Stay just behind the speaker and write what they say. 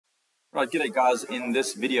Right, g'day guys. In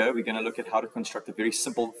this video, we're going to look at how to construct a very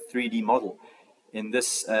simple 3D model. In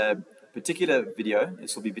this particular video,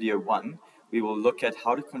 this will be video 1, we will look at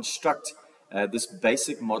how to construct this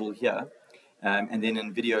basic model here. And then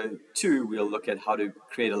in video 2, we'll look at how to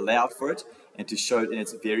create a layout for it and to show it in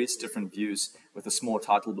its various different views with a small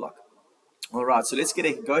title block. All right, so let's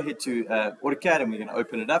go ahead to AutoCAD and we're going to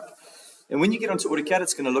open it up. And when you get onto AutoCAD,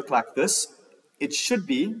 it's going to look like this. It should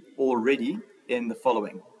be already in the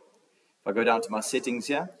following. If I go down to my settings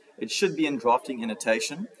here, it should be in drafting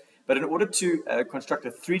annotation. But in order to construct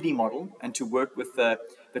a 3D model and to work with the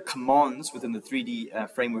commands within the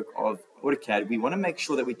 3D framework of AutoCAD, we want to make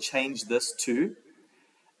sure that we change this to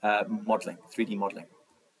modeling, 3D modeling,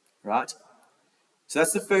 right? So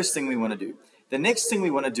that's the first thing we want to do. The next thing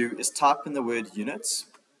we want to do is type in the word units,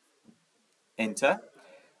 enter.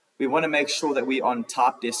 We want to make sure that we're on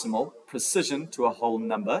type decimal, precision to a whole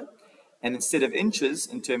number. And instead of inches,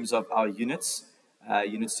 in terms of our units,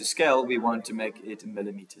 units to scale, we want to make it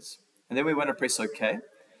millimeters. And then we want to press OK.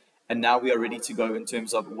 And now we are ready to go in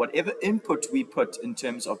terms of whatever input we put in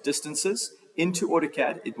terms of distances into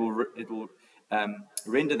AutoCAD, it will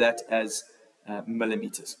render that as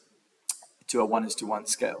millimeters to a 1:1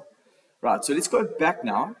 scale. Right, so let's go back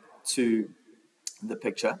now to the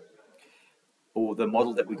picture or the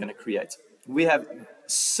model that we're going to create. We have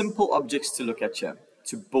simple objects to look at here.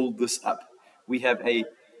 To build this up, we have a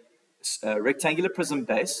rectangular prism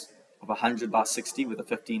base of 100 by 60 with a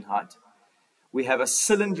 15 height. We have a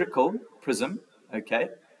cylindrical prism, okay,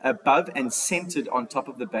 above and centered on top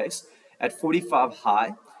of the base at 45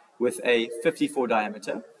 high with a 54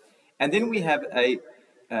 diameter. And then we have a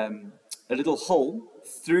little hole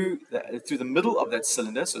through the middle of that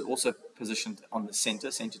cylinder, so also positioned on the center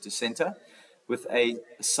to center, with a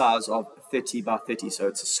size of 30 by 30, so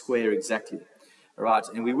it's a square exactly. Right,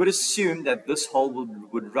 and we would assume that this hole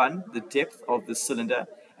would run the depth of the cylinder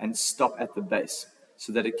and stop at the base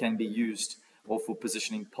so that it can be used or for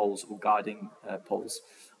positioning poles or guiding poles.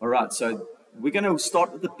 All right, so we're going to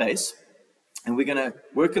start with the base and we're going to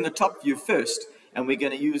work in the top view first, and we're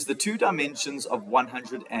going to use the 2 dimensions of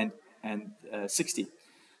 160.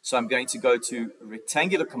 So I'm going to go to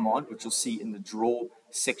rectangular command, which you'll see in the draw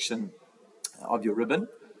section of your ribbon.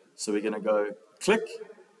 So we're going to go click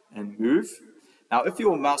and move. Now, if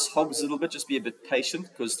your mouse hogs a little bit, just be a bit patient,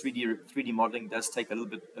 because 3D modeling does take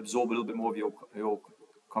absorb a little bit more of your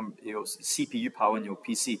CPU power in your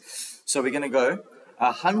PC. So we're going to go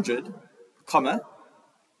 100,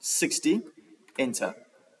 60, enter.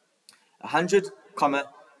 100,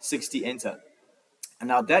 60, enter. And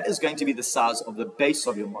now that is going to be the size of the base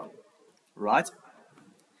of your model, right?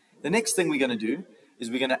 The next thing we're going to do is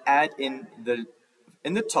we're going to add in the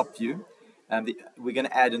top view. We're going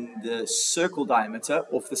to add in the circle diameter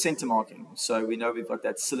off the center marking. So we know we've got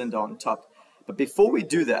that cylinder on top. But before we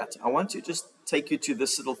do that, I want to just take you to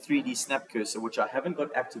this little 3D snap cursor, which I haven't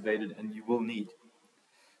got activated and you will need.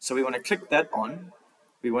 So we want to click that on.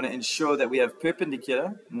 We want to ensure that we have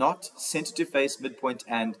perpendicular, not center to face, midpoint,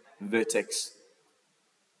 and vertex.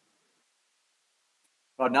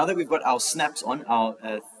 Right, now that we've got our snaps on, our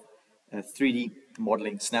 3D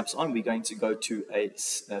modeling snaps on, we're going to go to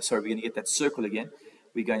we're going to get that circle again.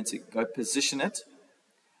 We're going to go position it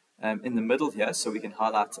in the middle here, so we can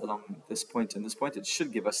highlight along this point and this point. It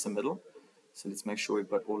should give us the middle. So let's make sure we've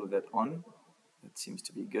got all of that on. That seems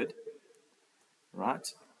to be good.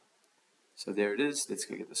 Right. So there it is. Let's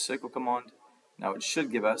go get the circle command. Now it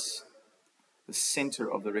should give us the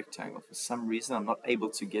center of the rectangle. For some reason, I'm not able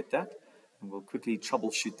to get that, and we'll quickly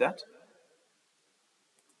troubleshoot that.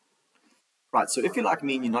 Right, so if you're like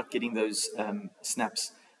me and you're not getting those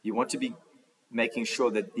snaps, you want to be making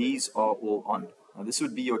sure that these are all on. Now, this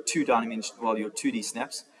would be your 2D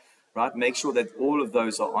snaps, right? Make sure that all of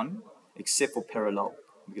those are on, except for parallel.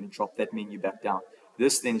 We're going to drop that menu back down.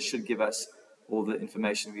 This then should give us all the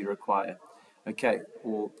information we require. Okay,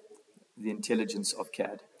 or the intelligence of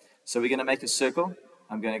CAD. So we're going to make a circle.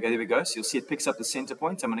 There we go. So you'll see it picks up the center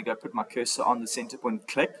point. I'm going to go put my cursor on the center point,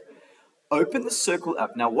 click. Open the circle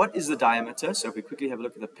up. Now, what is the diameter? So if we quickly have a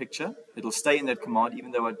look at the picture, it'll stay in that command,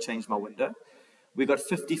 even though I changed my window. We've got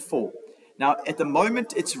 54. Now, at the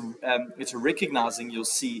moment, it's recognizing you'll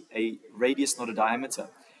see a radius, not a diameter.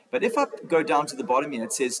 But if I go down to the bottom here,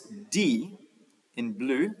 it says D in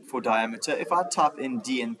blue for diameter. If I type in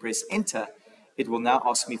D and press enter, it will now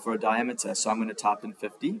ask me for a diameter. So I'm going to type in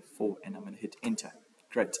 54 and I'm going to hit enter.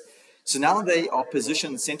 Great. So now they are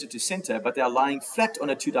positioned center to center, but they are lying flat on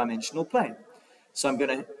a 2-dimensional plane. So I'm going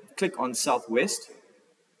to click on southwest.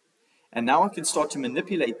 And now I can start to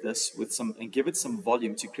manipulate this with and give it some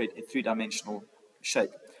volume to create a 3-dimensional shape.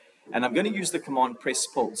 And I'm going to use the command press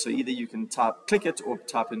pull. So either you can click it or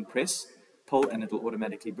type in press pull, and it'll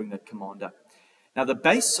automatically bring that command up. Now the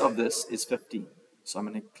base of this is 15. So I'm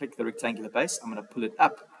going to click the rectangular base. I'm going to pull it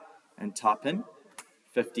up and type in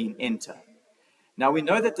 15, enter. Now we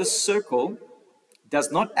know that this circle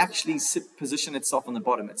does not actually position itself on the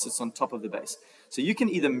bottom. It sits on top of the base. So you can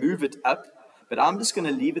either move it up, but I'm just going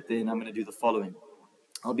to leave it there and I'm going to do the following.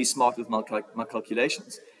 I'll be smart with my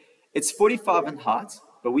calculations. It's 45 in height,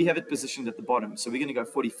 but we have it positioned at the bottom. So we're going to go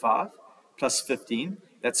 45 plus 15.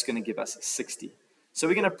 That's going to give us 60. So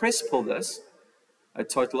we're going to press pull this, a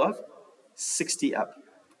total of 60 up.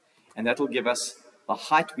 And that will give us the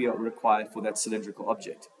height we require for that cylindrical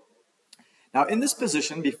object. Now in this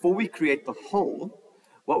position, before we create the hole,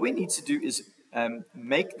 what we need to do is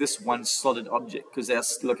make this one solid object.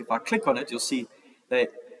 Because look, if I click on it, you'll see they're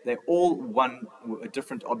all a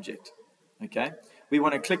different object. Okay? We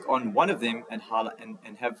want to click on one of them and highlight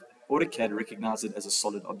and have AutoCAD recognize it as a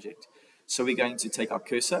solid object. So we're going to take our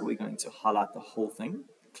cursor, we're going to highlight the whole thing,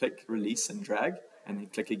 click, release, and drag, and then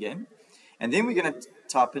click again. And then we're going to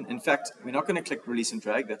type in fact, we're not going to click release and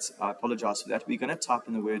drag, I apologize for that. We're going to type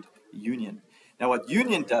in the word union. Now what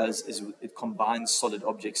union does is it combines solid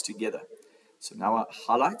objects together. So now I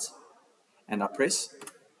highlight and I press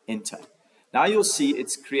enter. Now you'll see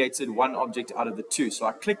it's created one object out of the two. So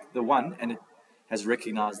I click the one and it has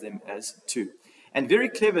recognized them as two. And very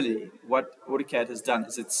cleverly, what AutoCAD has done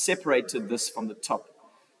is it's separated this from the top.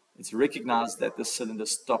 It's recognized that this cylinder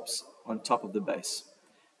stops on top of the base.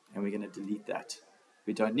 And we're going to delete that.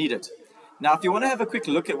 We don't need it. Now, if you want to have a quick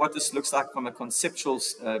look at what this looks like from a conceptual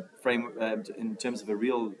frame in terms of a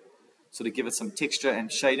real, sort of give it some texture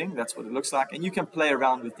and shading, that's what it looks like. And you can play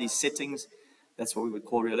around with these settings. That's what we would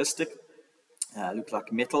call realistic. Look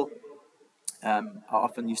like metal.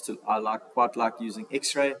 I quite like using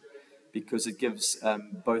X-ray because it gives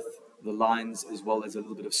both the lines as well as a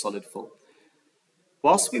little bit of solid fill.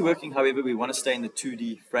 Whilst we're working, however, we want to stay in the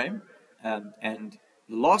 2D frame, and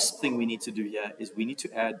the last thing we need to do here is we need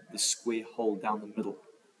to add the square hole down the middle.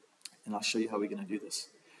 And I'll show you how we're going to do this.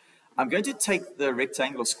 I'm going to take the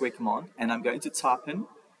rectangle or square command and I'm going to type in,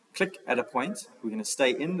 click at a point. We're going to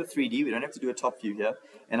stay in the 3D. We don't have to do a top view here.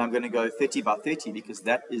 And I'm going to go 30 by 30 because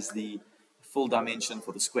that is the full dimension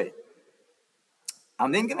for the square.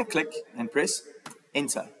 I'm then going to click and press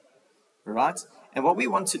enter. All right? And what we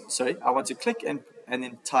want to, I want to click and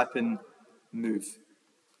then type in move.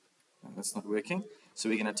 No, that's not working. So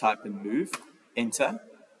we're going to type in move, enter,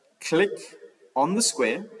 click on the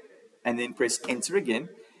square, and then press enter again.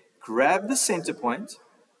 Grab the center point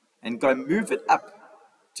and go move it up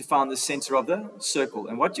to find the center of the circle.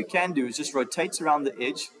 And what you can do is just rotate around the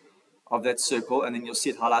edge of that circle, and then you'll see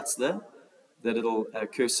it highlights the little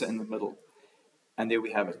cursor in the middle. And there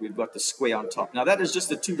we have it. We've got the square on top. Now that is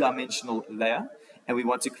just a two-dimensional layer, and we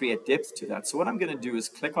want to create depth to that. So what I'm going to do is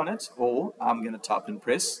click on it, or I'm going to type in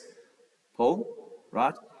press, pull,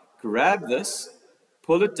 right? Grab this,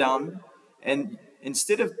 pull it down, and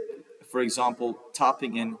instead of, for example,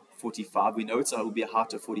 typing in 45, we know it will be a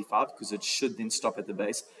height of 45 because it should then stop at the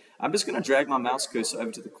base. I'm just going to drag my mouse cursor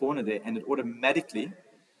over to the corner there, and it automatically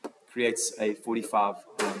creates a 45,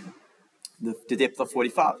 the depth of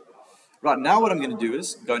 45. Right, now what I'm going to do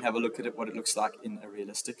is go and have a look at it, what it looks like in a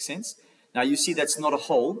realistic sense. Now you see that's not a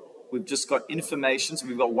hole. We've just got information, so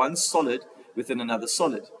we've got one solid within another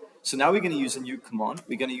solid. So now we're going to use a new command.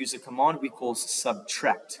 We're going to use a command we call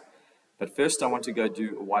subtract. But first I want to go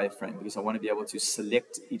do a wireframe because I want to be able to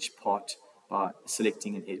select each part by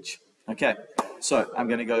selecting an edge. Okay, so I'm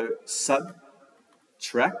going to go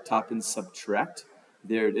subtract, type in subtract.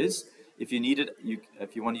 There it is. If you need it,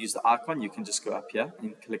 if you want to use the icon, you can just go up here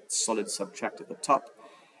and click solid subtract at the top.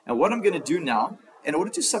 And what I'm going to do now, in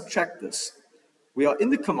order to subtract this, we are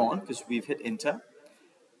in the command because we've hit enter.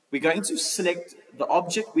 We're going to select the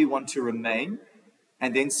object we want to remain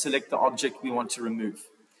and then select the object we want to remove.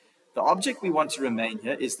 The object we want to remain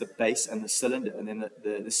here is the base and the cylinder, and then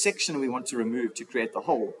the section we want to remove to create the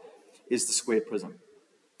hole is the square prism.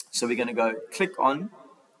 So we're going to go click on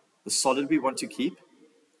the solid we want to keep,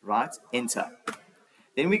 right, enter.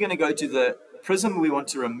 Then we're going to go to the prism we want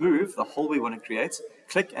to remove, the hole we want to create,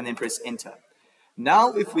 click and then press enter.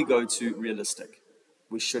 Now if we go to realistic,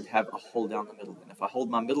 we should have a hole down the middle. And if I hold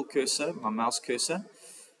my middle cursor, my mouse cursor,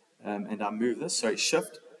 and I move this, sorry,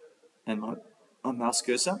 shift, and my mouse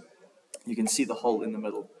cursor, you can see the hole in the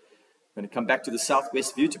middle. I'm going to come back to the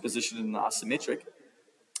southwest view to position it in the isometric.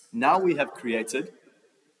 Now we have created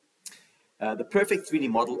the perfect 3D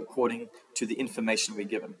model according to the information we're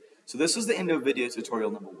given. So this is the end of video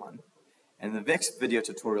tutorial number 1. And the next video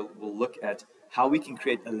tutorial will look at how we can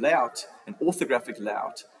create a layout, an orthographic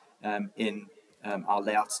layout, in our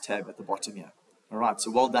layouts tab at the bottom here. All right,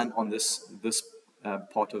 so well done on this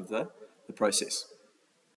part of the process.